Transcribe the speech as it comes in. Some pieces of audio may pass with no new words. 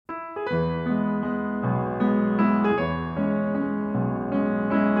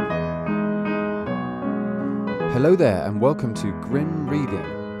Hello there and welcome to Grimm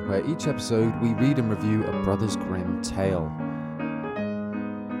Reading, where each episode we read and review a Brothers Grimm tale.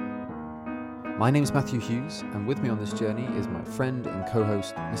 My name's Matthew Hughes, and with me on this journey is my friend and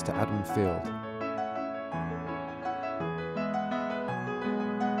co-host, Mr. Adam Field.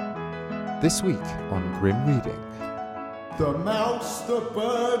 This week on Grimm Reading. The Mouse, the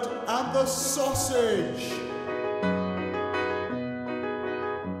Bird and the Sausage!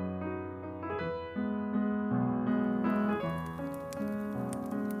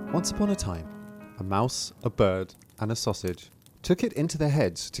 Once upon a time, a mouse, a bird, and a sausage took it into their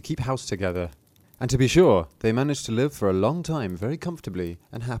heads to keep house together. And to be sure, they managed to live for a long time very comfortably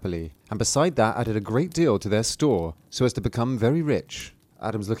and happily, and beside that added a great deal to their store, so as to become very rich.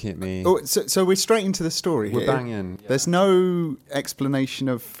 Adam's looking at me. Oh, so we're straight into the story here. We're banging. Yeah. There's no explanation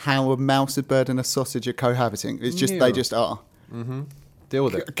of how a mouse, a bird and a sausage are cohabiting. It's just, No. they just are. Mm-hmm. Deal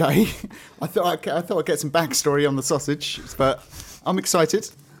with it. Okay. I thought I'd get some backstory on the sausage, but I'm excited.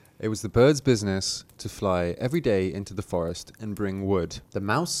 It was the bird's business to fly every day into the forest and bring wood. The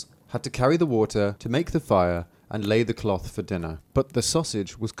mouse had to carry the water to make the fire and lay the cloth for dinner. But the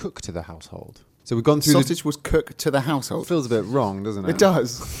sausage was cook to the household. So we've gone through Sausage was cooked to the household. Feels a bit wrong, doesn't it? It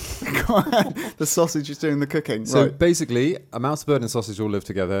does. The sausage is doing the cooking. So right. basically, a mouse, bird and sausage all live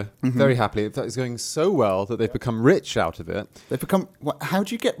together very happily. In fact, it's going so well that they've become rich out of it. They've become... How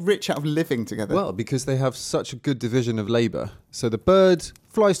do you get rich out of living together? Well, because they have such a good division of labour. So the bird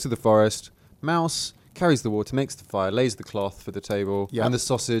flies to the forest, mouse carries the water, makes the fire, lays the cloth for the table, Yep. and the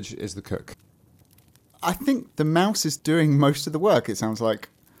sausage is the cook. I think the mouse is doing most of the work, it sounds like.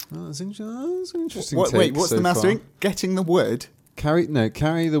 Oh, that's an interesting Wait, take what's so the mouse far. doing? Getting the wood? Carry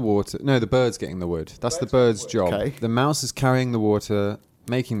the water. No, the bird's getting the wood. That's the bird's job. Okay. The mouse is carrying the water,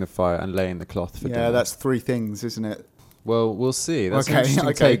 making the fire, and laying the cloth for dinner. Yeah, that's three things, isn't it? Well, we'll see. That's an Okay, interesting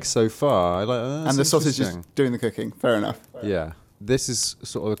okay. take so far. I like, that's And the sausage is interesting. doing the cooking. Fair enough. Yeah. This is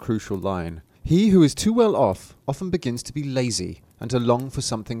sort of a crucial line. He who is too well off often begins to be lazy and to long for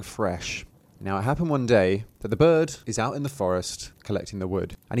something fresh. Now, it happened one day that the bird is out in the forest collecting the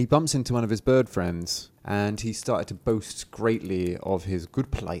wood, and he bumps into one of his bird friends, and he started to boast greatly of his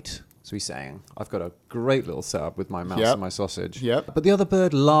good plight. So he's saying, I've got a great little setup with my mouse Yep. and my sausage. Yep. But the other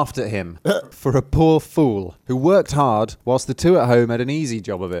bird laughed at him for a poor fool who worked hard whilst the two at home had an easy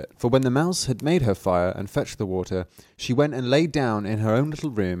job of it. For when the mouse had made her fire and fetched the water, she went and laid down in her own little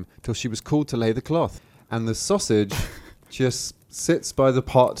room till she was called to lay the cloth. And the sausage just sits by the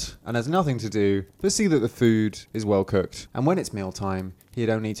pot and has nothing to do but see that the food is well cooked. And when it's mealtime, he had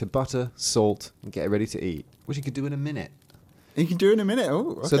only to butter, salt, and get ready to eat, which he could do in a minute. You can do it in a minute.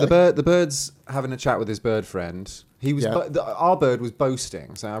 Oh, okay. So the bird's having a chat with his bird friend. He was Yeah. our bird was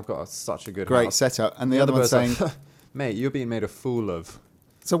boasting, saying, "I've got such a good Great house." setup. And the other one's bird's saying... like, "Mate, you're being made a fool of."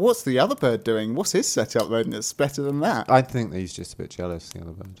 So what's the other bird doing? What's his setup then that's better than that? I think that he's just a bit jealous. The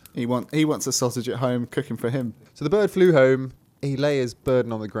other bird. He wants a sausage at home cooking for him. So the bird flew home. He lay his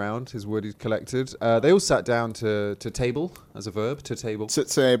burden on the ground, his wood he'd collected. They all sat down to table, as a verb, to table.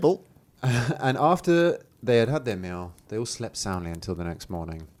 Sits able. And after they had had their meal, they all slept soundly until the next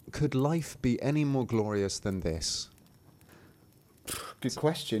morning. Could life be any more glorious than this? Good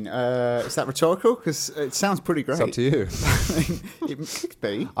question. Is that rhetorical? Because it sounds pretty great. It's up to you. It could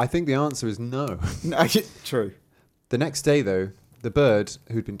be. I think the answer is no. No, true. The next day, though, the bird,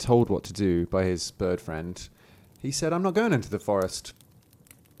 who'd been told what to do by his bird friend, he said, I'm not going into the forest.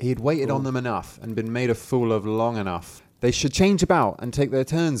 He had waited on them enough and been made a fool of long enough. They should change about and take their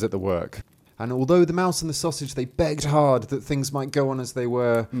turns at the work. And although the mouse and the sausage, they begged hard that things might go on as they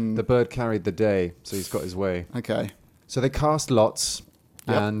were, the bird carried the day, so he's got his way. Okay. So they cast lots,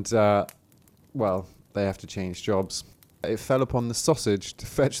 Yep. and, they have to change jobs. It fell upon the sausage to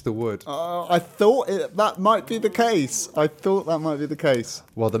fetch the wood. I thought that might be the case.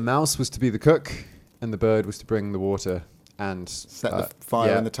 While the mouse was to be the cook, and the bird was to bring the water and Set the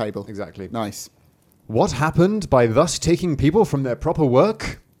fire on the table. Exactly. Nice. What happened by thus taking people from their proper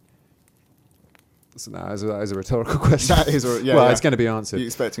work? So now, that is a rhetorical question. That is it's going to be answered. You're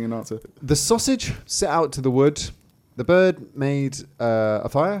expecting an answer. The sausage set out to the wood. The bird made a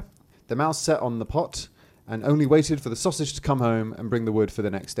fire. The mouse sat on the pot and only waited for the sausage to come home and bring the wood for the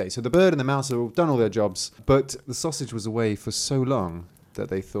next day. So the bird and the mouse have all done all their jobs, but the sausage was away for so long that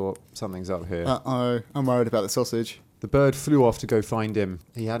they thought something's up here. Uh-oh. I'm worried about the sausage. The bird flew off to go find him.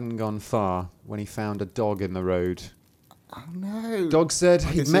 He hadn't gone far when he found a dog in the road. Oh, no. Dog said I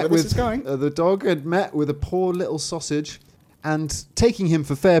he'd can see met where this with is going. the dog had met with a poor little sausage, and taking him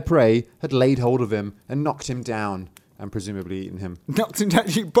for fair prey, had laid hold of him and knocked him down, and presumably eaten him. Knocked him down.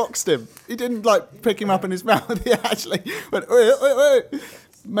 He boxed him. He didn't, pick him up in his mouth. He actually went, wait.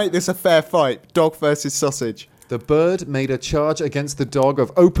 Make this a fair fight. Dog versus sausage. The bird made a charge against the dog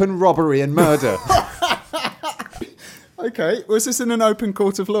of open robbery and murder. Okay, was this in an open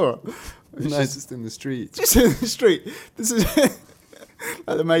court of law? No, it's just in the street. Just in the street. This is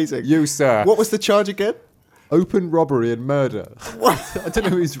that's amazing. You, sir. What was the charge again? Open robbery and murder. I don't know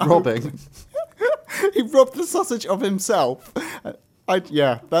who he's robbing. He robbed the sausage of himself.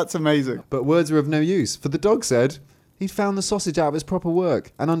 Yeah, that's amazing. But words are of no use, for the dog said he'd found the sausage out of his proper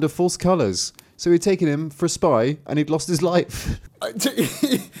work and under false colours. So he'd taken him for a spy and he'd lost his life.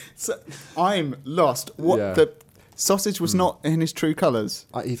 So, I'm lost. What Yeah. the sausage was not in his true colours.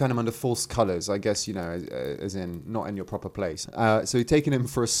 He found him under false colours, I guess, as in not in your proper place. So he'd taken him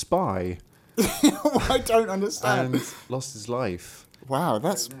for a spy I don't understand. and lost his life. Wow,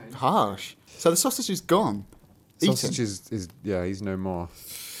 that's harsh. So the sausage is gone. Sausage Eaten. is he's no more.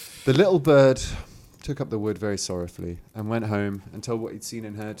 The little bird took up the wood very sorrowfully and went home and told what he'd seen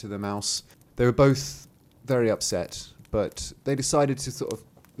and heard to the mouse. They were both very upset, but they decided to sort of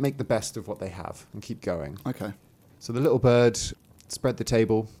make the best of what they have and keep going. Okay. So the little bird spread the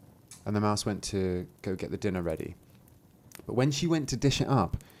table and the mouse went to go get the dinner ready. But when she went to dish it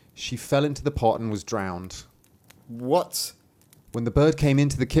up, she fell into the pot and was drowned. What? When the bird came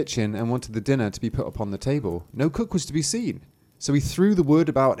into the kitchen and wanted the dinner to be put upon the table, no cook was to be seen. So he threw the wood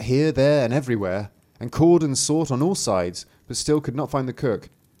about here, there, and everywhere, and called and sought on all sides, but still could not find the cook.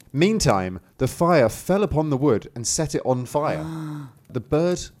 Meantime, the fire fell upon the wood and set it on fire. The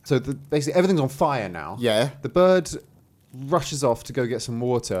bird, basically everything's on fire now. Yeah. The bird rushes off to go get some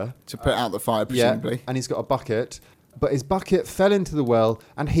water. To put out the fire, presumably. Yeah, and he's got a bucket, but his bucket fell into the well,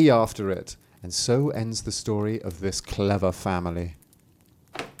 and he after it. And so ends the story of this clever family.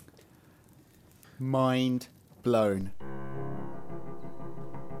 Mind blown.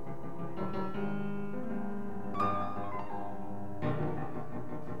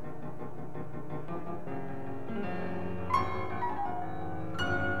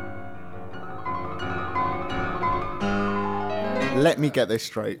 Let me get this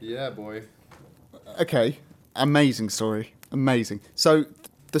straight. Yeah, boy. Okay, amazing story. Amazing. So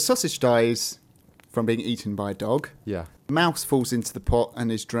the sausage dies from being eaten by a dog. Yeah. Mouse falls into the pot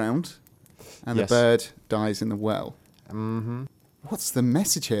and is drowned. And Yes. the bird dies in the well. Mm-hmm. What's the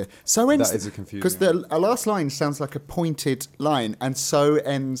message here? So ends That is a confusing. because the last line sounds like a pointed line, and so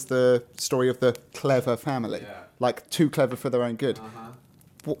ends the story of the clever family. Yeah. Like too clever for their own good.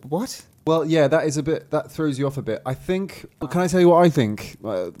 What? Well, yeah, that throws you off a bit. I think. Well, can I tell you what I think?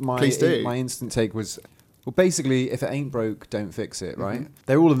 Please do. My instant take was, well, basically, if it ain't broke, don't fix it. Right?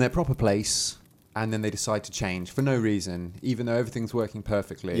 They're all in their proper place, and then they decide to change for no reason, even though everything's working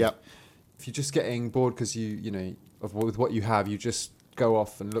perfectly. Yep. If you're just getting bored because with what you have, you just go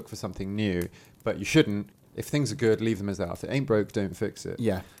off and look for something new. But you shouldn't. If things are good, leave them as they are. If it ain't broke, don't fix it.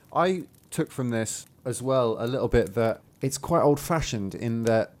 Yeah. I took from this as well a little bit that it's quite old-fashioned in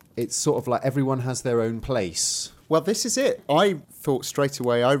that it's sort of like everyone has their own place. Well, this is it. I thought straight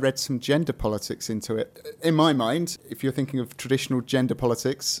away, I read some gender politics into it. In my mind, if you're thinking of traditional gender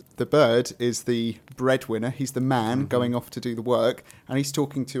politics, the bird is the breadwinner. He's the man going off to do the work, and he's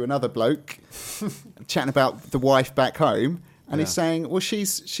talking to another bloke, chatting about the wife back home. And he's saying, well,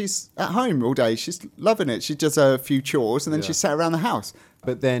 she's at home all day. She's loving it. She does a few chores, and then she's sat around the house.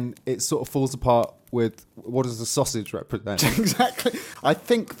 But then it sort of falls apart with what does the sausage represent? Exactly. I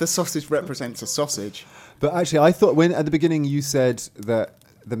think the sausage represents a sausage. But actually, I thought when at the beginning you said that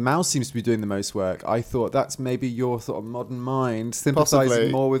the mouse seems to be doing the most work, I thought that's maybe your sort of modern mind sympathising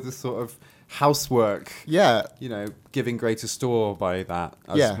Possibly. more with the sort of housework, Yeah, giving greater store by that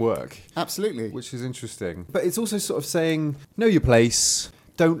as work, absolutely. which is interesting. But it's also sort of saying, know your place,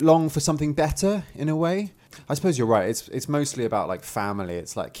 don't long for something better in a way. I suppose you're right. It's mostly about like family.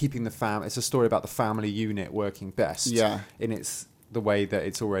 It's like keeping the It's a story about the family unit working best. Yeah. In the way that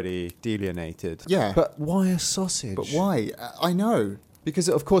it's already delineated. Yeah. But why a sausage? But why? I know. Because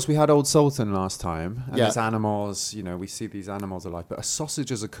of course we had Old Sultan last time, and Yeah. there's animals. We see these animals alive. But a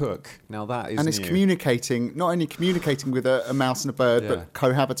sausage as a cook, now that is And it's new. communicating, not only communicating with a mouse and a bird, Yeah. but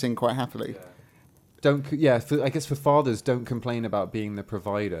cohabiting quite happily. I guess for fathers, don't complain about being the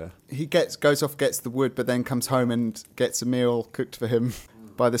provider. He goes off, gets the wood, but then comes home and gets a meal cooked for him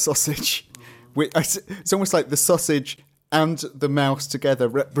by the sausage. It's almost like the sausage and the mouse together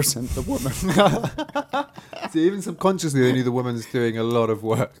represent the woman. So even subconsciously, they knew the woman's doing a lot of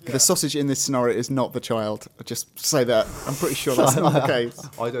work. The sausage in this scenario is not the child. I just say that. I'm pretty sure that's not the case.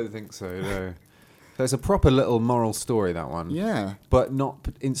 I don't think so. No. There's a proper little moral story, that one. Yeah. But not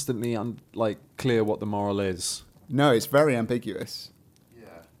instantly clear what the moral is. No, it's very ambiguous. Yeah.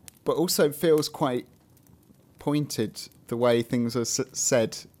 But also feels quite pointed the way things are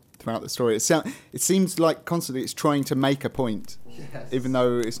said. throughout the story. It seems like constantly it's trying to make a point, even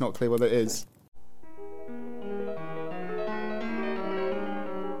though it's not clear what it is.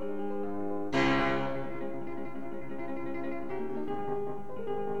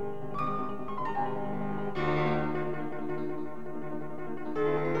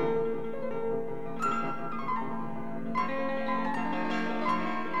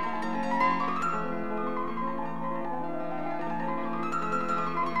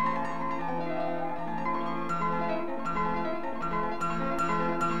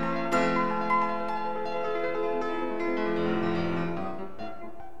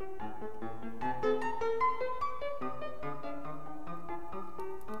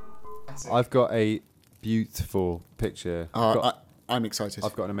 I've got a beautiful picture. I'm excited.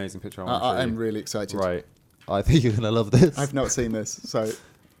 I've got an amazing picture. I'm really excited. Right. I think you're going to love this. I've not seen this, so...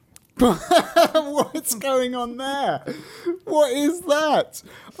 What's going on there? What is that?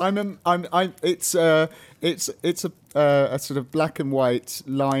 It's a sort of black and white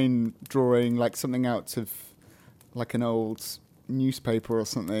line drawing, like something out of like an old newspaper or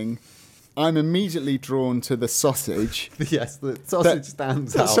something. I'm immediately drawn to the sausage. Yes, the sausage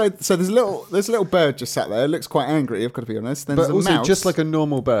stands out. So there's a little bird just sat there. It looks quite angry, I've got to be honest. Then but there's a also mouse. just like a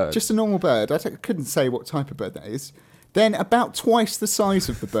normal bird. Just a normal bird. Couldn't say what type of bird that is. Then about twice the size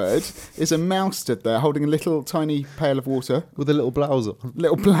of the bird is a mouse stood there holding a little tiny pail of water. With a little blouse on.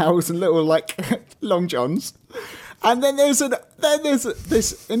 Little blouse and little like long johns. And then there's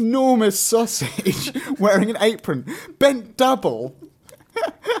this enormous sausage wearing an apron, bent double.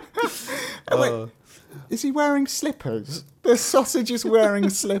 Wait, is he wearing slippers? The sausage is wearing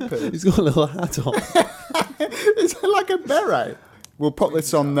slippers. He's got a little hat on. It's like a beret. We'll pop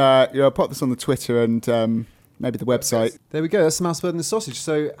this on the Twitter and maybe the website. There we go. That's the mouse, bird, and the sausage.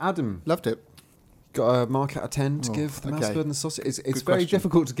 So, Adam, Loved it. got a mark out of 10 to give the mouse, bird, and the sausage. It's very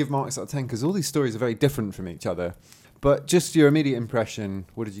difficult to give marks out of 10 because all these stories are very different from each other. But just your immediate impression,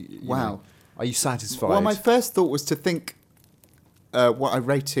 what did you Wow. know, are you satisfied? Well, my first thought was to think what I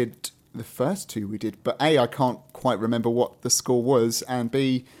rated the first two we did, but A, I can't quite remember what the score was, and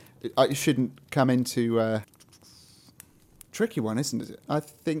B, it shouldn't come into tricky one, isn't it? I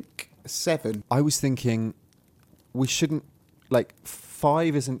think 7. I was thinking we shouldn't,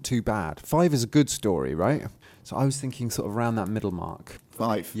 5 isn't too bad. 5 is a good story, right? So I was thinking sort of around that middle mark.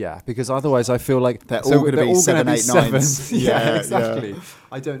 5. Yeah, because otherwise I feel like They're all going to be 7, 8, 9s. Yeah, exactly. Yeah.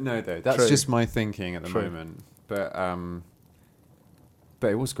 I don't know though. That's True. just my thinking at the True. moment. But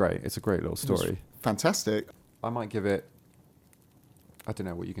it was great. It's a great little story. Fantastic. I might give it. I don't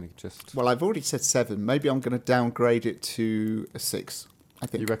know what you're going to just. Well, I've already said 7. Maybe I'm going to downgrade it to a 6. I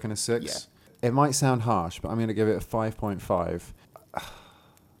think. You reckon a 6? Yeah. It might sound harsh, but I'm going to give it a 5.5.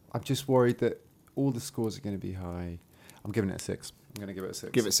 I'm just worried that all the scores are going to be high. I'm giving it a 6. I'm going to give it a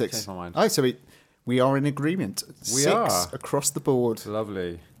 6. Give it 6. Change my mind. Oh, so we are in agreement. We 6 are. across the board.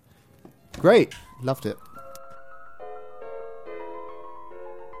 Lovely. Great. Loved it.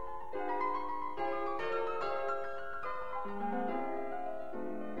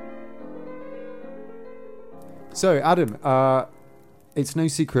 So, Adam, it's no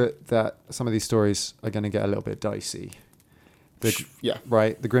secret that some of these stories are going to get a little bit dicey. Yeah,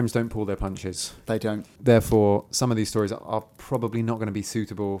 Right? The Grimms don't pull their punches. they don't. Therefore, some of these stories are probably not going to be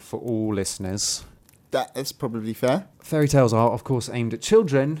suitable for all listeners. That is probably fair. Fairy tales are, of course, aimed at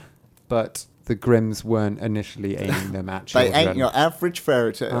children, but the Grimms weren't initially aiming them at children. They ain't your average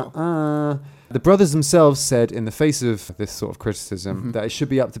fairy tale. The brothers themselves said, in the face of this sort of criticism, that it should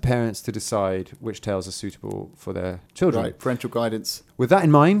be up to parents to decide which tales are suitable for their children. Right, parental guidance. With that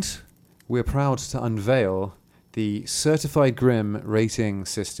in mind, we're proud to unveil the Certified Grimm rating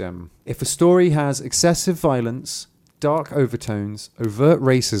system. If a story has excessive violence, dark overtones, overt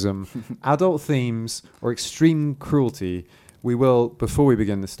racism, adult themes, or extreme cruelty, we will, before we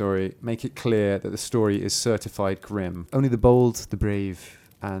begin the story, make it clear that the story is certified grim. Only the bold, the brave,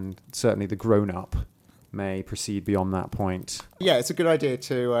 and certainly the grown-up may proceed beyond that point. Yeah, it's a good idea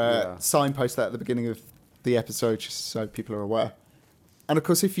to signpost that at the beginning of the episode just so people are aware. And of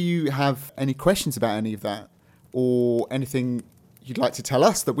course, if you have any questions about any of that or anything you'd like to tell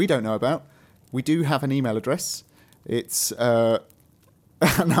us that we don't know about, we do have an email address. It's... no,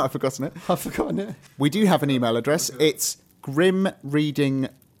 I've forgotten it. I've forgotten it. We do have an email address. It's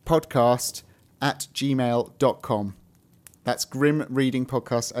grimreadingpodcast@gmail.com. That's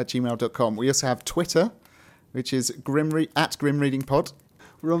grimreadingpodcast@gmail.com. We also have Twitter, which is grimreadingpod.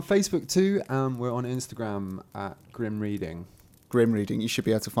 We're on Facebook too, and we're on Instagram at Grim Reading. Grim Reading. You should be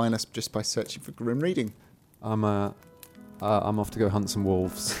able to find us just by searching for Grim Reading. I'm off to go hunt some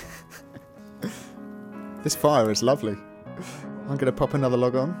wolves. This fire is lovely. I'm going to pop another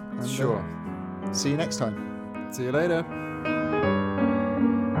log on. And, Sure. see you next time. See you later.